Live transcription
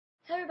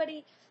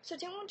everybody. So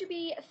today I'm going to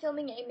be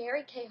filming a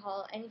Mary Kay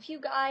haul, and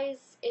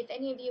if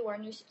any of you are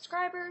new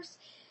subscribers,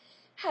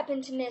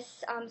 happen to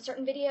miss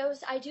certain videos,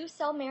 I do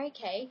sell Mary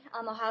Kay.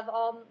 I'll have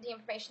all the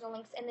information, the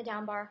links in the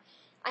down bar.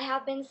 I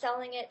have been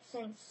selling it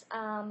since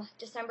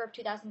December of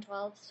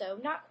 2012, so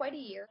not quite a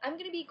year. I'm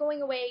going to be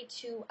going away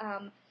to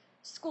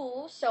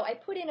school, so I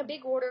put in a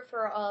big order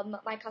for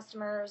my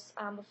customers,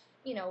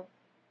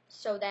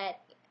 so that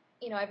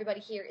everybody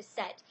here is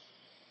set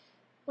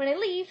when I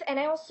leave, and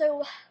I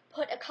also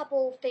put a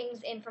couple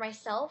things in for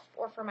myself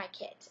or for my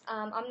kit.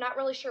 I'm not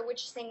really sure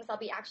which things I'll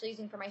be actually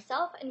using for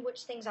myself and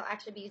which things I'll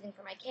actually be using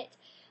for my kit,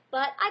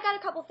 but I got a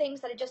couple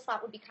things that I just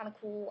thought would be kind of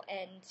cool,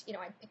 and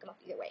I'd pick them up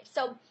either way.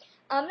 So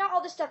not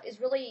all this stuff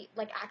is really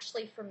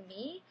actually for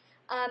me,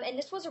 and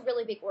this was a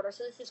really big order,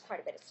 so this is quite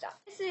a bit of stuff.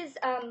 This is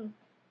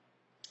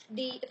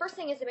the first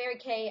thing is the Mary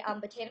Kay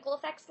Botanical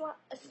Effects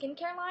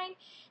skincare line,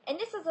 and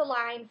this is a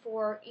line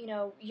for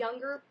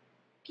younger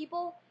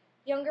people.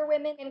 Younger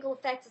women. Botanical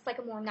Effects is like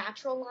a more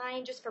natural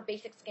line just for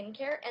basic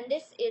skincare, and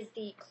this is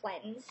the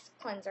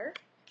cleanser.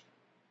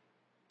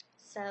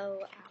 So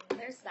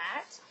there's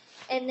that,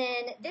 and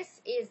then this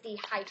is the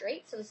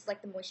Hydrate, so this is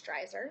like the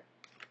moisturizer.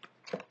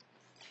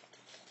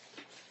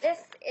 This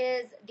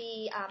is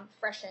the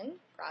Freshen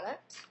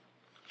product,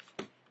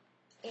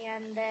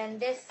 and then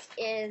this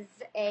is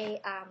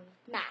a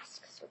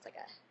mask, so it's like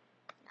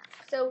a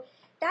mask. So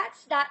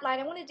that's that line.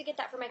 I wanted to get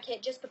that for my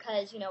kit just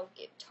because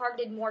it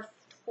targeted more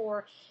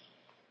for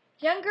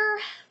younger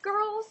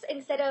girls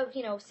instead of,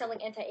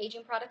 selling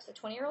anti-aging products to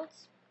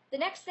 20-year-olds. The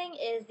next thing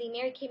is the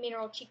Mary Kay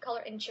Mineral Cheek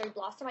Color in Cherry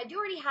Blossom. I do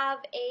already have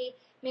a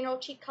mineral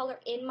cheek color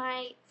in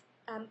my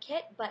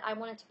kit, but I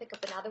wanted to pick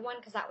up another one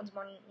because that one's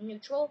more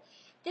neutral.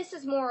 This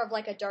is more of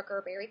like a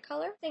darker berry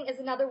color. This thing is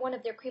another one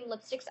of their cream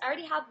lipsticks. I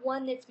already have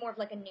one that's more of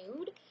like a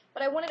nude,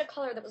 but I wanted a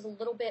color that was a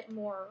little bit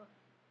more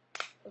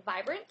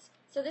vibrant.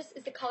 So this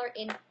is the color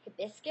in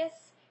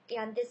Hibiscus,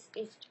 and this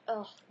is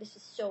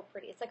so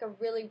pretty. It's like a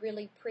really,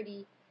 really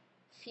pretty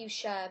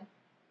fuchsia.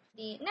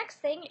 The next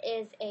thing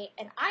is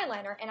an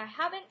eyeliner, and I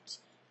haven't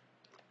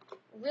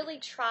really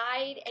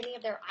tried any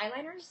of their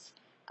eyeliners.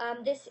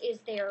 This is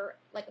their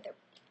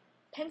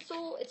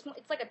pencil. It's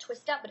like a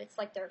twist up, but it's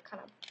like their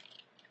kind of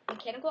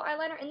mechanical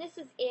eyeliner, and this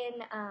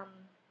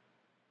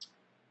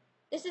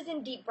is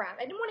in deep brown.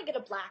 I didn't want to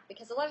get a black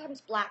because a lot of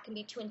times black can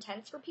be too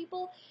intense for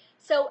people.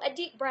 So a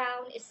deep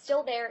brown is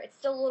still there. It's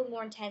still a little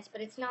more intense,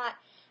 but it's not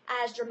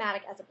as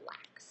dramatic as a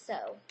black.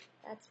 So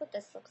that's what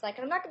this looks like.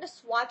 And I'm not going to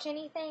swatch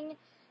anything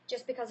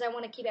just because I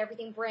want to keep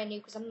everything brand new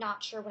because I'm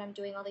not sure what I'm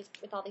doing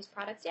with all these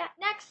products yet.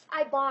 Next,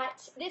 I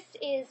bought, this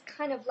is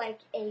kind of like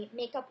a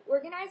makeup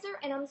organizer,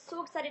 and I'm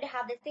so excited to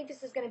have this. I think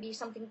this is going to be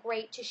something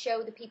great to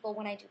show the people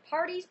when I do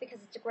parties because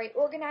it's a great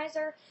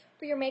organizer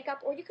for your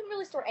makeup, or you can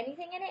really store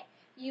anything in it.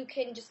 You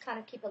can just kind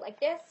of keep it like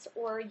this,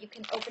 or you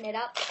can open it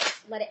up,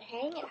 let it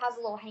hang. It has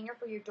a little hanger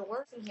for your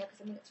doors in here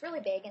because it's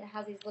really big, and it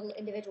has these little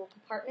individual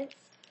compartments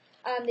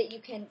that you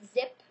can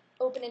zip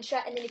open and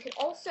shut, and then you can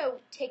also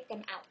take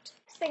them out.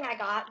 Next thing I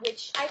got,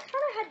 which I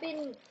kind of had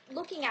been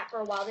looking at for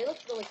a while, they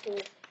looked really cool.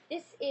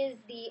 This is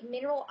the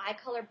Mineral Eye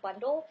Color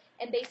Bundle,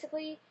 and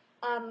basically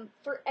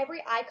for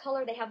every eye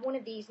color they have one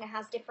of these, and it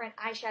has different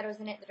eyeshadows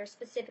in it that are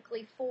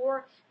specifically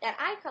for that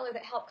eye color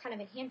that help kind of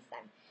enhance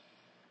them.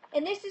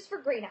 And this is for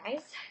green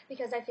eyes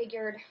because I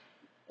figured,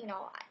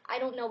 I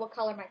don't know what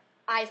color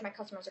my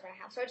customers are going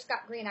to have, so I just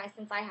got green eyes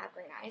since I have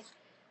green eyes.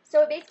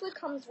 So it basically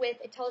comes with,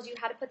 it tells you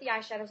how to put the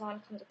eyeshadows on.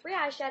 It comes with 3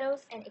 eyeshadows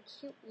and a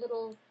cute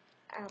little,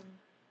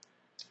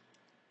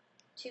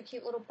 2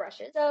 cute little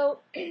brushes. So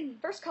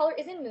first color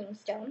is in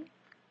Moonstone,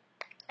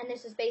 and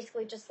this is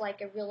basically just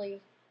like a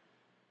really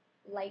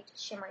light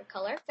shimmery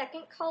color.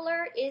 Second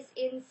color is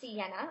in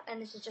Sienna,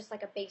 and this is just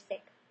like a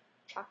basic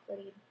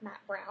chocolatey matte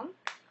brown.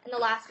 And the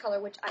last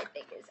color, which I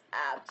think is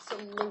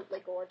absolutely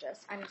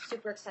gorgeous. I'm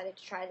super excited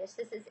to try this.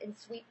 This is in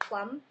Sweet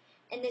Plum,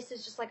 and this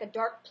is just like a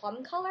dark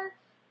plum color,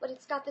 but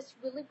it's got this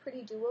really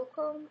pretty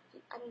duochrome.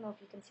 I don't know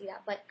if you can see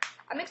that, but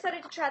I'm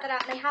excited to try that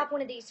out, and they have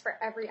one of these for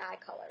every eye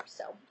color,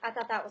 so I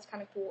thought that was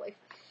kind of cool. If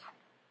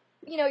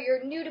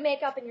you're new to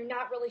makeup and you're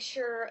not really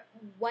sure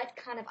what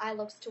kind of eye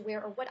looks to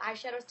wear or what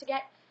eyeshadows to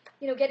get,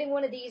 getting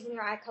one of these in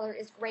your eye color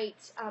is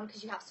great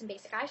because you have some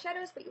basic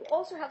eyeshadows, but you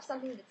also have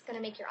something that's going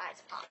to make your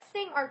eyes pop. This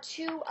thing are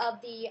 2 of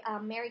the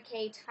Mary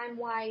Kay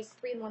Time-Wise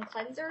 3-in-1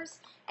 cleansers,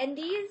 and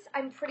these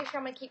I'm pretty sure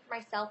I'm going to keep for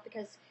myself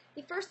because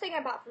the first thing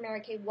I bought from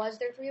Mary Kay was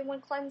their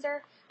 3-in-1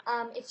 cleanser.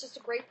 It's just a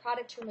great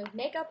product to remove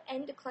makeup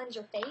and to cleanse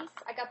your face.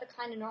 I got the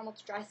kind of normal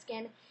to dry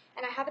skin,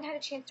 and I haven't had a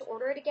chance to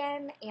order it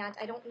again, and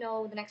I don't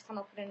know the next time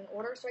I'll put in an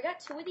order, so I got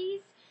 2 of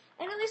these.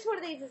 And at least one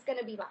of these is going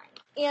to be mine.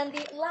 And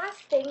the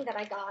last thing that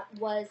I got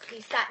was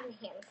the satin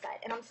hand set.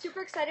 And I'm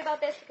super excited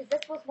about this because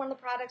this was one of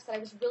the products that I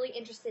was really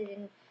interested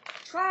in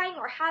trying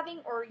or having,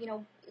 or,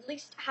 at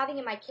least having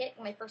in my kit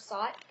when I first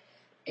saw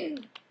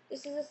it.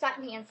 This is a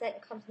satin hand set.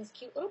 It comes in this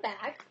cute little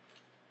bag.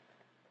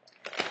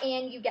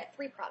 And you get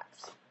 3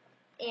 products.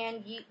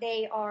 and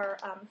they are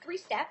 3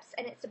 steps,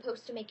 and it's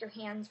supposed to make your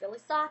hands really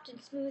soft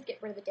and smooth, get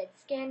rid of the dead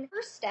skin.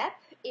 First step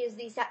is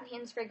the Satin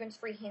Hands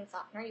Fragrance-Free Hand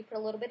Softener. You put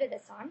a little bit of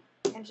this on,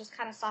 and it just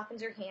kind of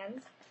softens your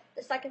hands.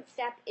 The second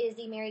step is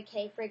the Mary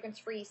Kay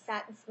Fragrance-Free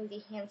Satin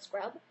Smoothie Hand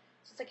Scrub.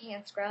 So it's like a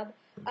hand scrub.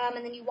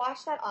 And then you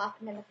wash that off,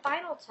 and then the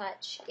final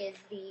touch is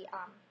the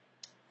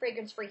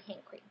fragrance-free hand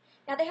cream.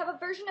 Now, they have a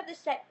version of this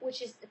set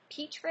which is the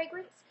peach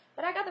fragrance,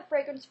 but I got the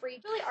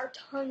fragrance-free. Really are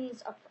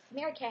tons of,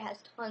 Mary Kay has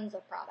tons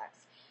of products.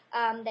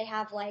 They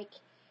have like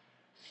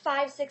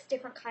 5-6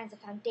 different kinds of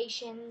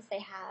foundations. They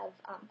have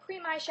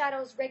cream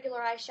eyeshadows, regular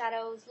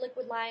eyeshadows,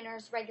 liquid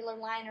liners, regular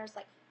liners,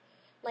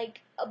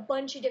 like a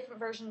bunch of different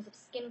versions of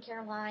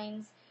skincare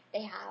lines.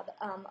 They have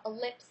a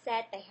lip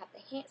set. They have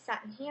the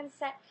satin hand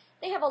set.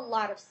 They have a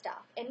lot of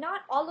stuff, and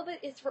not all of it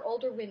is for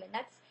older women.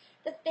 That's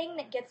the thing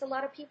that gets a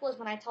lot of people is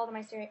when I tell them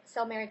I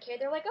sell Mary Kay,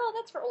 they're like, oh,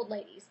 that's for old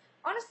ladies.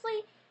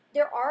 Honestly,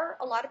 there are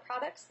a lot of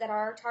products that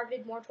are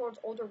targeted more towards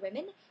older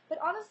women, but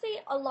honestly,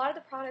 a lot of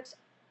the products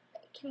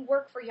can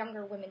work for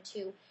younger women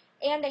too,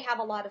 and they have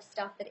a lot of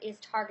stuff that is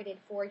targeted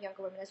for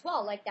younger women as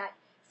well, like that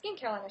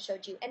skincare line I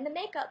showed you. And the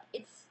makeup,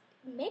 it's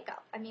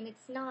makeup. I mean,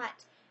 it's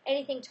not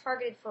anything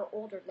targeted for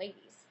older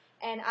ladies,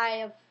 and I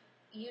have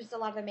used a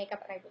lot of the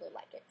makeup, and I really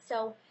like it.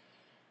 So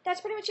that's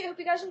pretty much it. I hope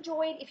you guys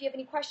enjoyed. If you have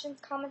any questions,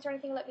 comments, or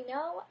anything, let me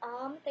know.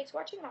 Thanks for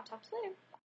watching, and I'll talk to you later.